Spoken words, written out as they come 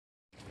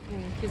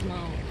his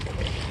mouth.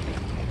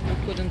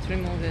 I couldn't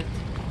remove it.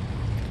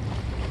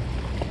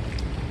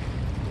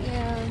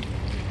 Yeah.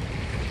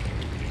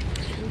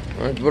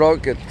 I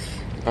broke it.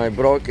 I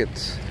broke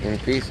it in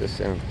pieces,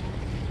 and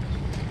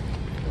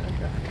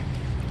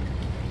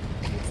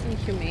It's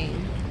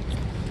inhumane.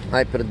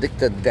 I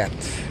predicted that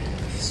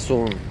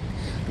soon.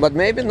 But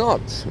maybe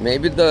not.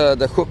 Maybe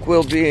the hook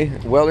will be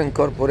well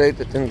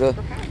incorporated in the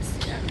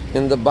Perhaps, yeah.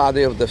 in the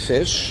body of the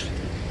fish. So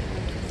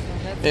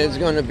that's It's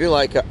going to be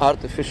like an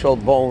artificial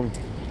bone.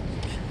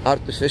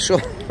 Artificial.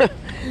 right.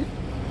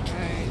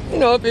 You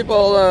know,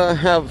 people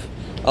have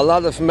a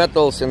lot of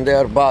metals in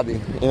their body.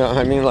 You know,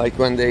 I mean, like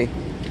when they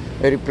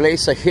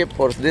replace a hip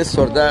or this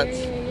or that.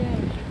 Yeah.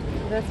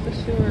 That's for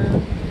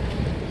sure.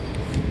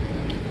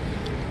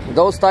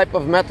 Those type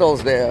of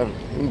metals, they are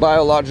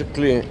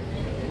biologically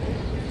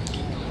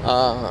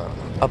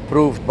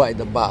approved by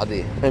the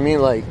body. I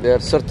mean, like there are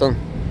certain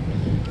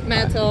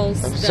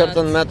Metals.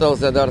 metals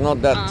that are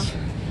not that.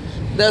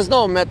 There's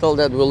no metal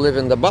that will live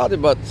in the body,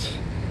 but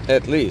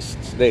at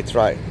least they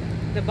try.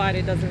 The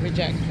body doesn't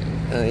reject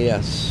it.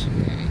 Yes.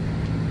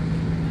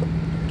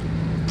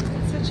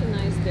 It's such a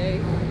nice day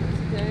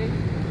today.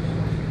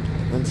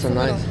 It's A a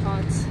little nice.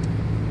 hot.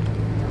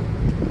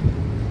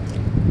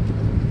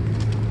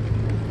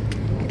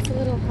 It's a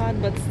little hot,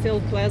 but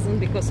still pleasant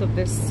because of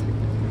this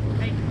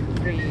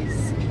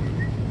breeze.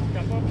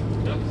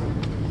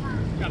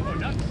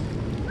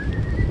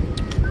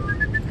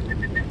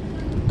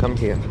 Come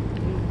here.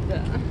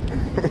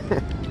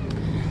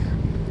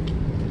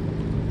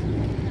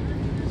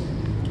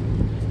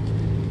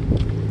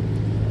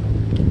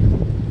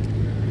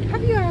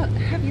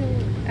 Have you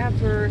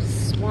ever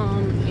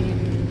swum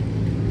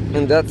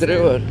In that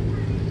river.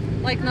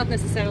 like not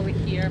necessarily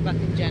here, but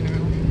in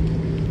general?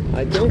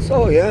 I think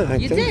so, yeah. I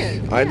You think.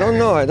 did? I don't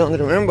know. I don't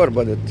remember,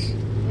 but it's. Me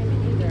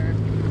neither.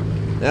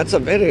 That's a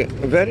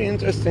very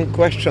interesting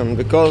question,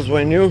 because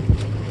when you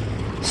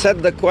said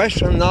the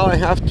question, now I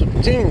have to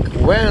think,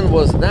 when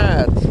was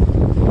that?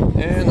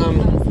 And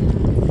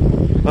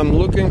I'm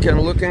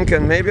looking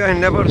and maybe I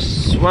never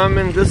swam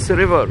in this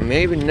river.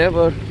 Maybe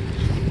never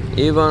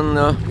even,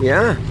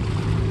 yeah.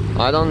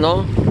 I don't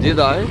know. Did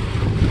I? You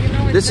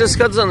know, This is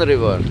Hudson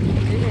River.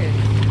 It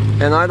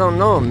is. And I don't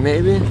know,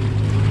 maybe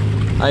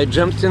I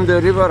jumped in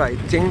the river, I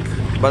think,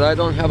 but I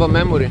don't have a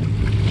memory.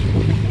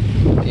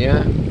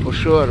 Yeah, for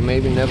sure,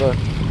 maybe never.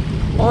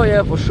 Oh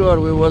yeah, for sure,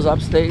 we was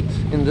upstate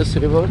in this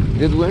river,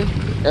 did we?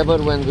 Ever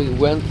when we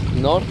went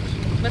north?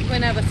 But we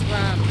never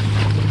swam.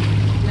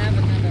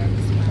 Never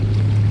swam.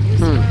 We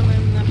swam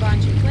in a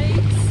bunch of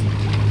lakes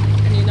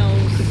and, you know,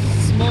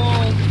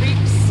 small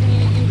creeks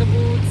in the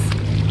woods,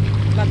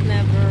 but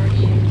never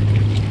in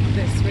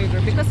this river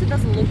because it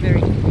doesn't look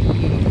very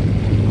clean.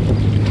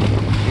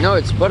 No,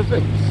 it's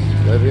perfect,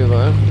 the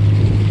river.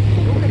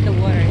 Look at the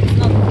water, it's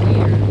not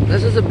clear.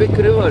 This is a big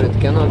river, it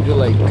cannot be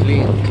like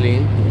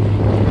clean.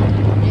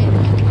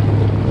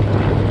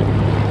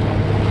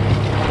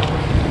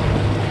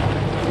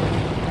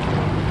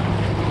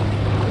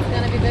 It's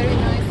gonna be very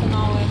nice on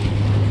our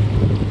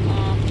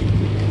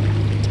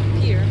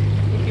pier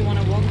if you want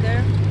to walk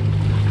there,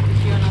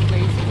 if you're not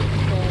lazy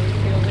or if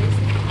you're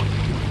lazy.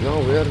 No,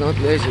 we are not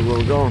lazy,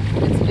 we'll go.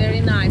 It's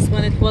very nice.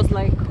 When it was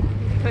like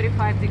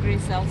 35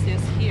 degrees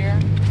Celsius here,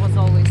 it was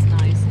always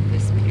nice in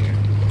this pier.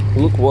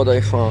 Look what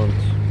I found.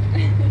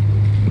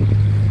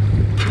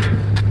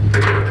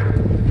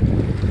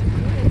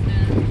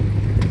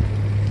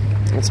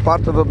 It's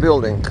part of a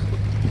building.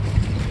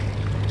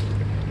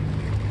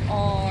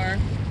 Or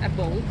a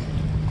boat.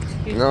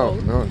 Huge No,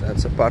 boat. no,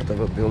 that's a part of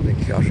a building,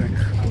 IOJIK.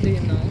 How do you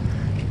know?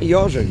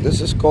 IOJIK,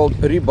 this is called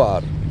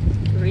rebar.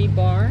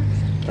 Rebar.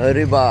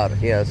 Rebar,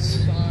 yes.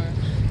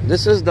 Rebar.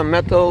 This is the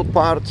metal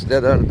parts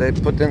that they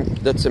put in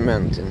the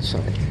cement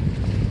inside.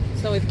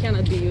 So it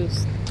cannot be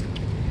used.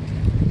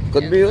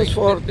 Could be used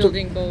for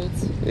building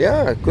boats.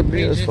 Yeah, it could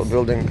be used for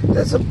building.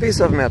 That's a piece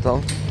of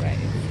metal. Right.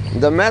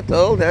 The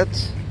metal that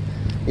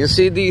you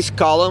see these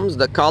columns,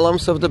 the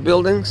columns of the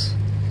buildings.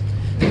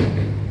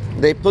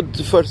 They put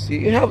first.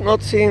 You have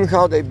not seen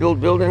how they build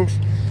buildings.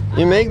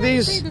 You make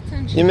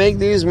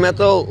these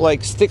metal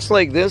like sticks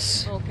like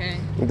this. Okay.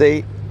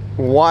 They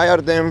wire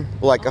them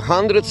like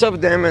hundreds of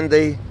them, and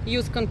they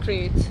Use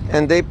concrete.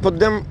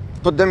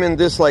 put them in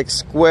this like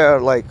square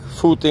like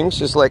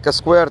footings. It's like a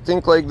square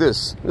thing like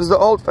this. This is the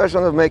old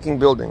fashion of making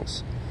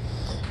buildings.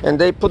 And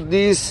they put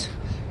these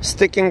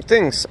sticking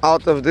things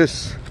out of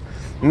this,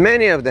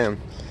 many of them.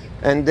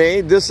 And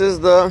then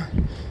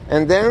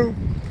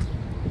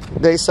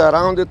they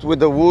surround it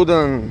with a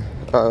wooden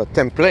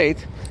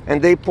template,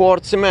 and they pour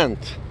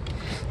cement.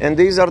 And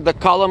these are the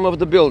column of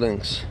the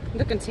buildings.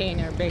 The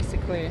container,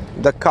 basically.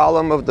 The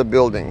column of the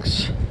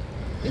buildings.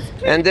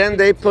 And then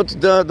they put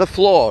the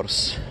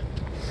floors.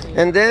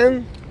 And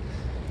then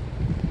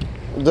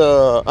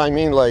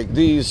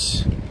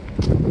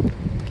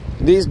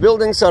these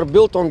buildings are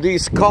built on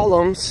these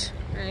columns,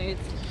 Right.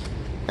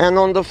 and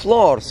on the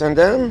floors. And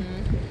then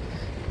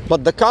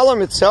but the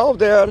column itself,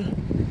 they are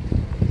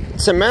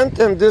cement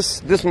and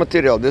this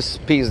material, this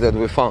piece that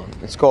we found.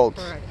 It's called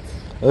Correct.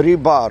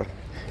 rebar.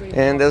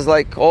 And there's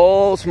like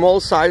all small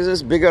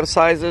sizes, bigger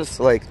sizes,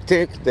 like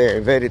thick, they're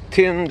very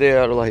thin, they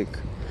are like,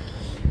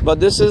 but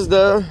this is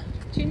the...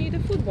 Do you need a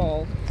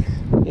football?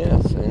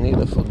 Yes, I need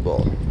a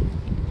football.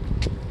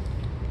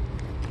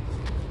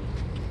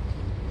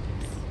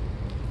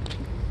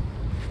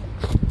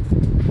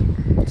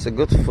 It's a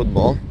good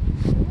football.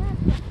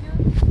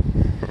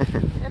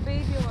 A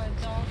baby or a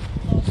dog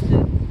lost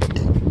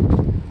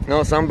it.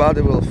 No,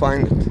 somebody will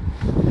find it.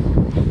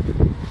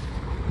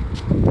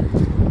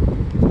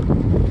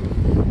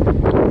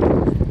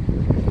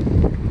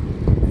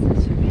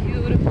 Such a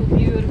beautiful,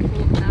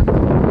 beautiful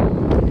afternoon.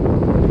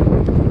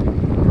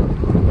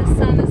 The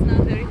sun is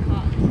not very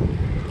hot.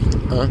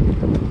 Huh?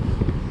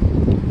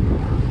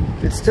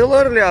 It's still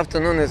early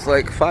afternoon, it's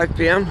like 5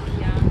 p.m.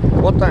 Yeah.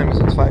 What time is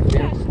it? 5 Yeah,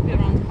 p.m.? it should be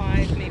around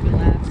 5, maybe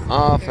less.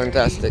 Ah, Very-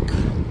 fantastic.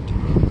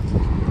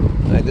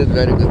 I did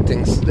very good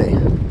things today.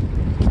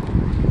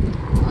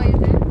 Oh, you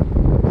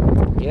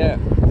did? Yeah,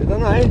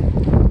 didn't I? I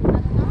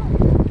don't know.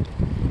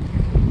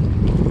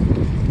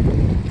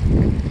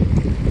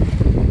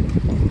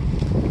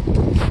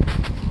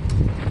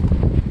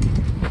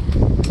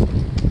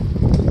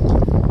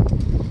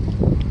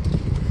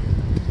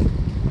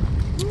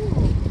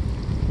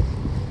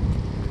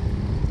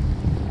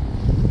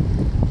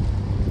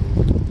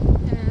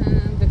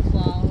 And the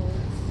clouds.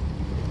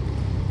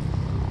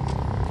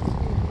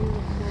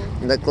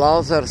 Beautiful. The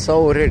clouds are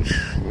so rich.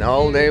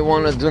 All they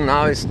want to do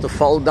now is to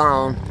fall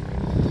down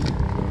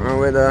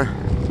with a...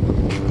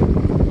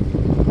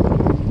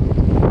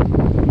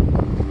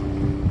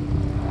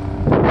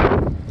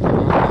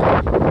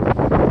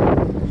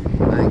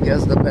 I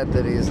guess the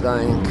battery is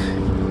dying.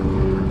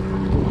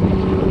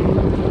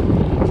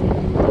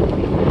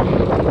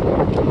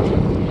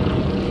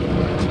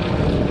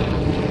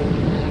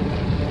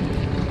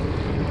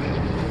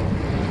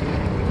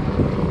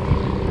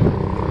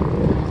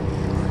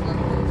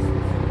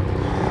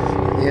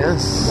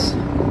 Yes.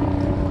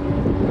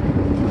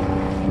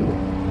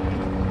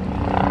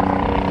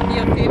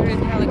 Your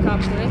favorite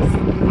helicopters?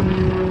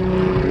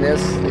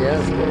 Yes,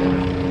 yes.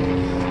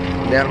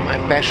 They're my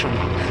passion.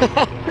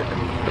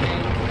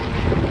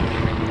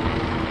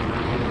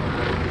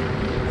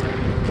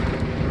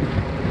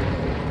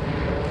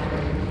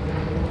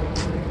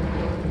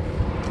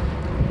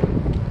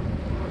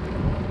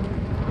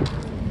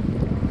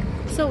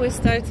 So we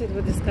started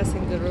with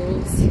discussing the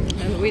rules,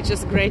 and we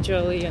just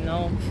gradually,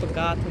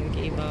 forgot and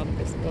gave up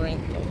this boring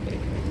topic.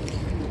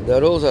 The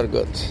rules are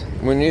good.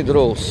 We need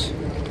rules.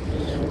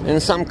 In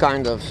some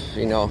kind of,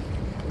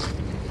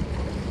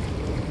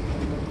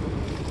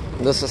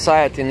 the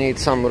society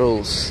needs some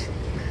rules.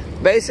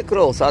 Basic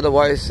rules,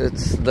 otherwise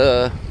it's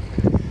the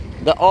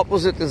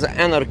opposite is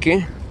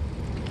anarchy.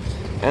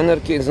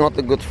 Anarchy is not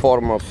a good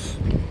form of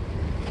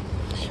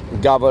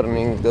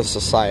governing the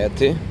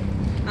society.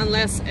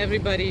 Unless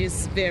everybody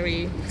is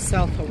very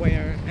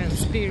self-aware and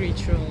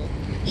spiritual.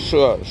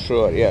 Sure,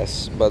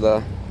 yes.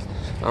 But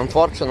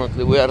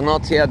unfortunately, we are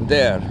not yet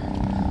there.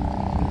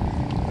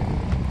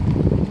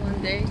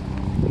 One day.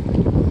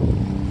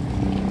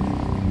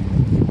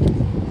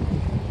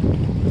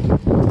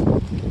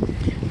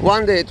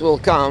 One day it will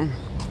come.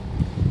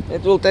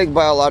 It will take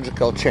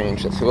biological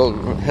change. It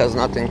has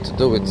nothing to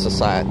do with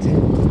society.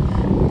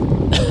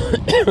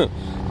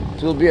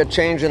 It will be a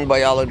change in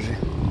biology.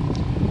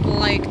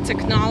 Like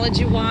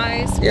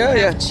technology-wise, we Yeah, have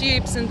yeah.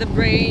 chips in the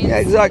brain Yeah,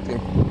 exactly.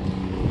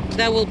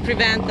 that will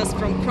prevent us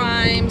from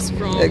crimes,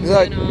 from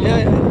Exactly.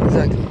 Yeah,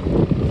 exactly.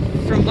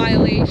 from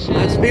violations.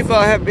 As people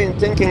have been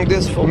thinking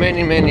this for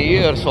many, many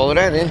years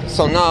already,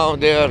 so now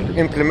they are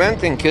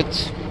implementing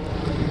it.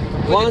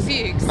 With the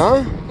pigs.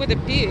 Huh? With the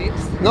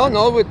pigs.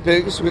 No, with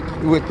pigs,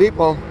 with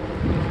people.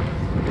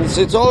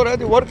 It's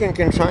already working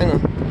in China.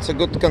 It's a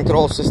good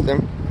control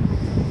system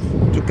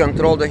to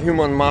control the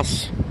human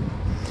mass,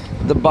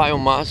 the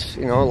biomass,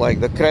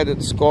 like the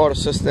credit score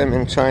system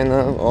in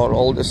China, or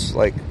all this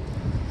like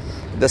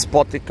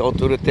despotic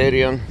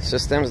authoritarian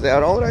systems. They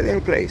are already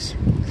in place.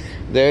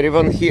 They're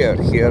even here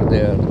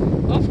they're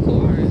Of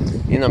course.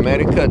 in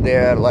America. They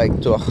are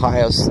like to a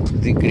highest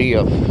degree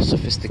of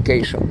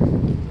sophistication.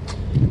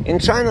 In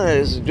China,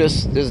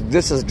 this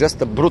is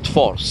just a brute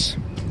force.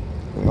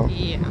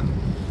 Yeah.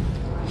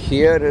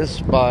 Here is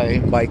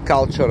by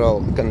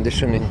cultural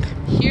conditioning.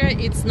 Here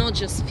it's not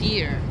just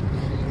fear.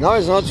 No,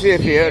 it's not fear.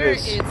 Here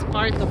is it's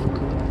part of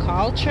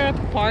culture,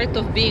 part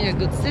of being a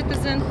good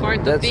citizen, part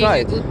of That's being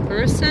right. a good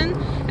person,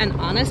 an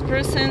honest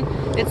person.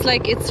 It's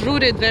like it's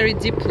rooted very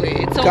deeply.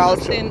 It's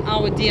almost Culture. in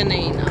our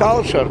DNA now.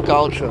 culture,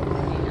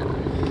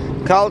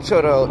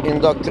 cultural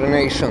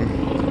indoctrination.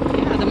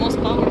 Yeah, the most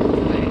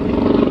powerful way.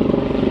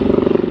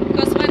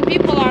 Because when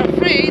people are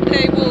afraid,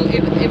 they will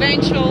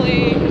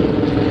eventually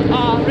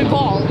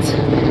revolt.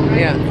 Right?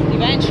 Yeah.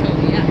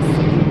 Eventually, yes.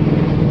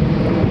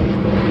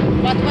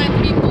 But when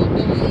people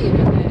believe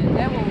in it,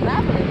 they will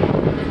never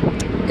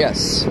revolt.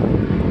 Yes.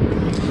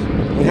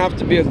 You have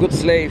to be a good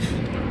slave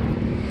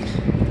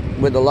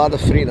with a lot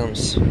of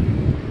freedoms.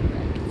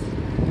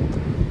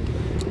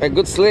 A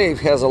good slave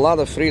has a lot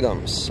of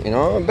freedoms.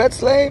 A bad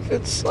slave,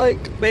 it's like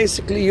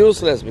basically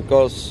useless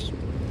because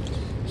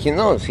He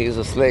knows he's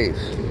a slave.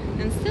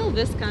 And still,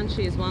 this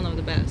country is one of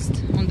the best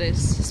on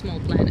this small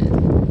planet.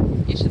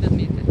 You should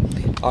admit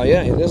it. Oh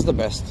yeah, it is the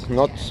best.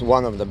 Not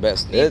one of the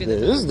best. Maybe It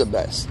is the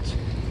best.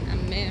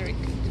 America,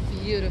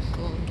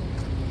 beautiful.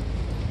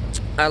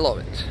 I love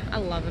it. I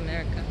love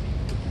America.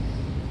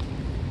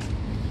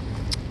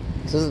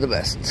 This is the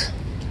best.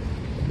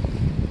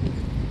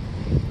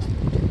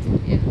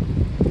 Yeah.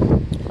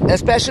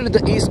 Especially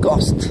the East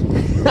Coast.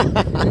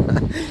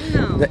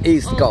 No, The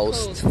East all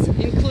Coast. coasts,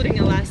 including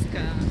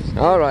Alaska.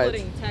 All right.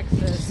 Including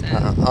Texas.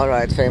 And All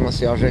right, famous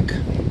IOJIK.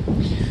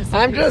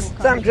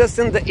 I'm just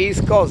in the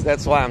East Coast.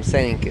 That's why I'm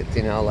saying it.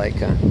 You know,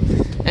 like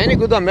any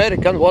good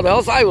American. What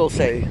else I will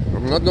say?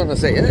 I'm not gonna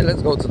say, hey,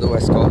 let's go to the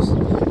West Coast.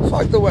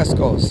 Fuck the West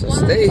Coast. What?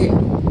 Stay here.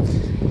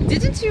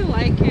 Didn't you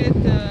like it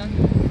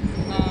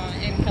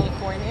in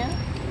California?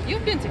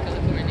 You've been to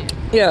California.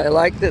 Yeah, I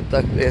liked it.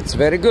 It's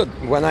very good.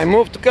 When I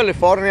move to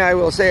California, I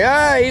will say,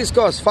 East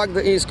Coast. Fuck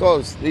the East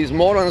Coast. These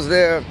morons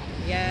there.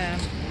 Yeah.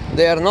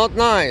 They are not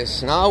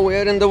nice. Now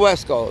we're in the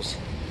West Coast.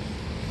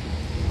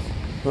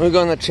 We're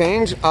gonna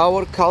change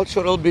our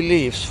cultural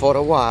beliefs for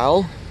a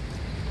while,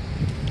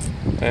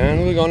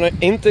 and we're gonna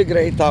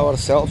integrate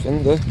ourselves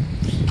in the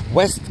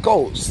West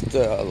Coast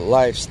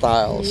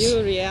lifestyles.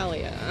 New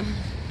reality.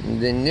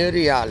 The new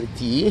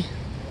reality.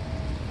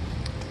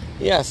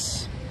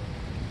 Yes.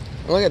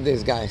 Look at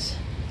these guys.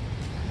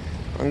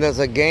 And there's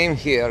a game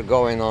here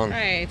going on.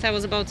 Right. I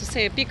was about to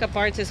say a pickup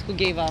artist who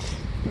gave up.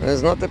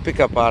 It's not a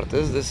pickup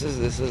artist. This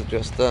is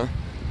just a.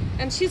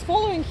 And she's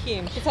following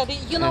him. She said,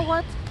 you know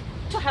what?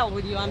 To hell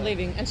with you, I'm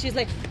leaving. And she's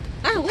like,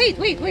 wait.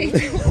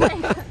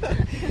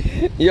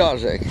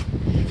 IOJIK.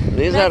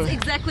 That's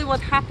exactly what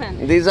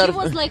happened. These are.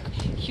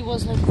 He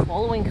was like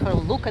following her.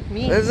 Look at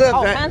me. These are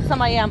How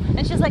handsome I am.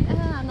 And she's like,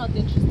 I'm not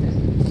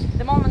interested.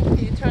 The moment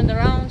he turned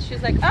around,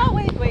 she's like,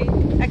 wait.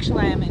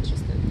 Actually, I am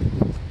interested.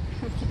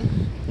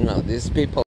 No, these people.